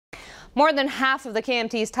More than half of the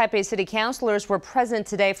KMT's Taipei City councilors were present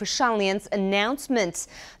today for Sean Lien's announcement.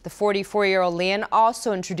 The 44-year-old Lien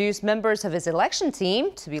also introduced members of his election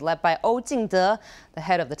team to be led by Jingde, the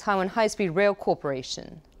head of the Taiwan High-Speed Rail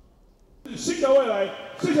Corporation. Many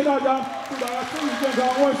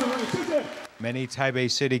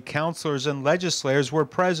Taipei City councilors and legislators were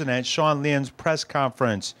present at Sean Lien's press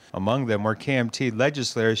conference. Among them were KMT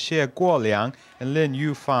legislators Hsieh, Kuo-liang, and Lin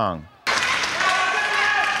Yu-fang.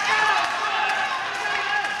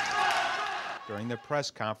 During the press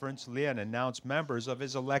conference, Lien announced members of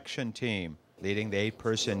his election team. Leading the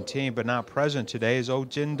 8-person team but not present today is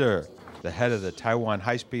Jingde, the head of the Taiwan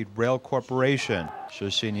High-Speed Rail Corporation.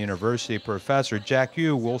 Hsin University professor Jack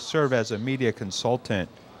Yu will serve as a media consultant.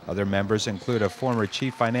 Other members include a former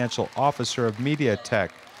chief financial officer of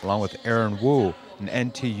MediaTek, along with Aaron Wu, an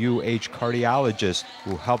NTUH cardiologist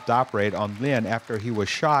who helped operate on Lien after he was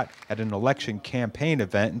shot at an election campaign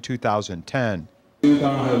event in 2010. Today,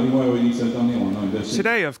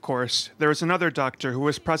 of course, there is another doctor who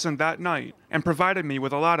was present that night and provided me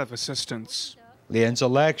with a lot of assistance. Lien's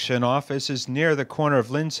election office is near the corner of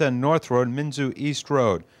Linsen North Road and Minzu East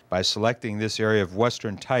Road. By selecting this area of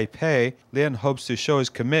western Taipei, Lien hopes to show his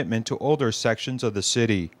commitment to older sections of the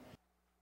city.